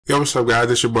Yo, what's up guys,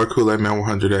 it's your boy Kool-Aid Man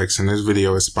 100X and this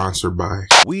video is sponsored by...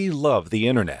 We love the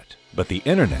internet, but the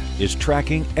internet is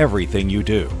tracking everything you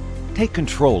do. Take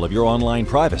control of your online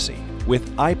privacy with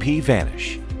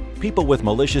IPVanish. People with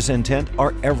malicious intent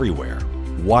are everywhere,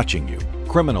 watching you.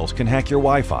 Criminals can hack your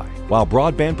Wi-Fi, while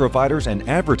broadband providers and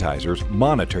advertisers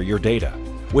monitor your data.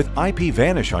 With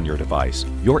IPVanish on your device,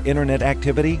 your internet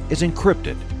activity is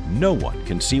encrypted. No one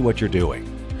can see what you're doing.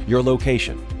 Your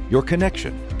location, your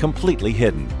connection, completely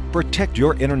hidden. Protect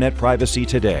your internet privacy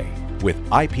today with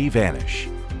IPVanish.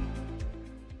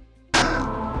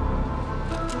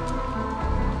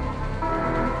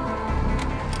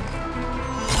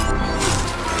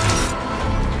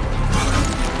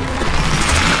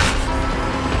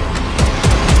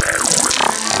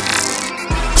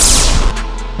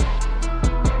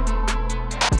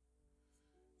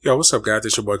 Yo, what's up guys,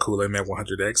 it's your boy Kool-Aid Man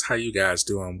 100X. How you guys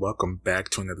doing? Welcome back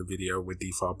to another video with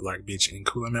Default Black Bitch and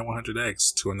Kool-Aid Man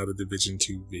 100X to another Division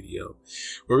 2 video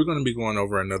where we're going to be going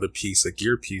over another piece, a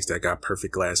gear piece that got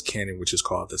perfect glass cannon, which is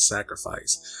called the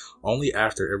Sacrifice. Only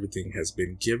after everything has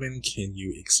been given can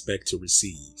you expect to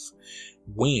receive.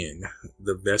 When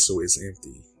the vessel is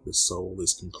empty, the soul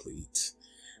is complete.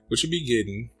 What you'll be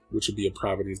getting, which will be a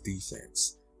Providence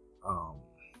defense.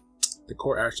 The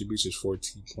core attributes is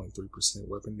 14.3%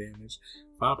 weapon damage,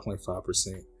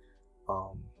 5.5%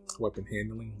 weapon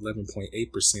handling,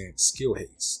 11.8% skill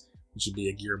haste, which would be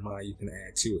a gear mod you can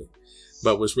add to it.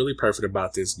 But what's really perfect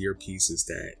about this gear piece is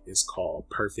that it's called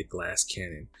Perfect Glass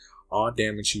Cannon. All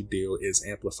damage you deal is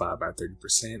amplified by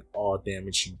 30%. All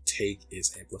damage you take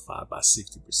is amplified by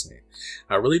 60%.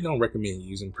 I really don't recommend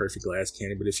using Perfect Glass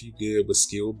Cannon, but if you're good with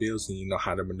skill builds and you know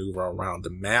how to maneuver around the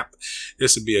map,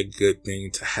 this would be a good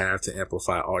thing to have to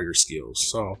amplify all your skills.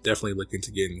 So definitely look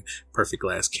into getting Perfect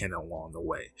Glass Cannon along the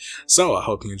way. So I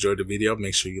hope you enjoyed the video.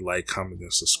 Make sure you like, comment,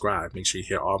 and subscribe. Make sure you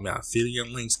hit all my affiliate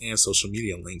links and social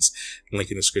media links.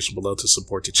 Link in the description below to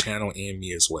support the channel and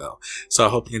me as well. So I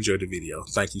hope you enjoyed the video.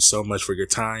 Thank you so much for your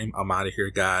time. I'm out of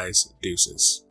here, guys. Deuces.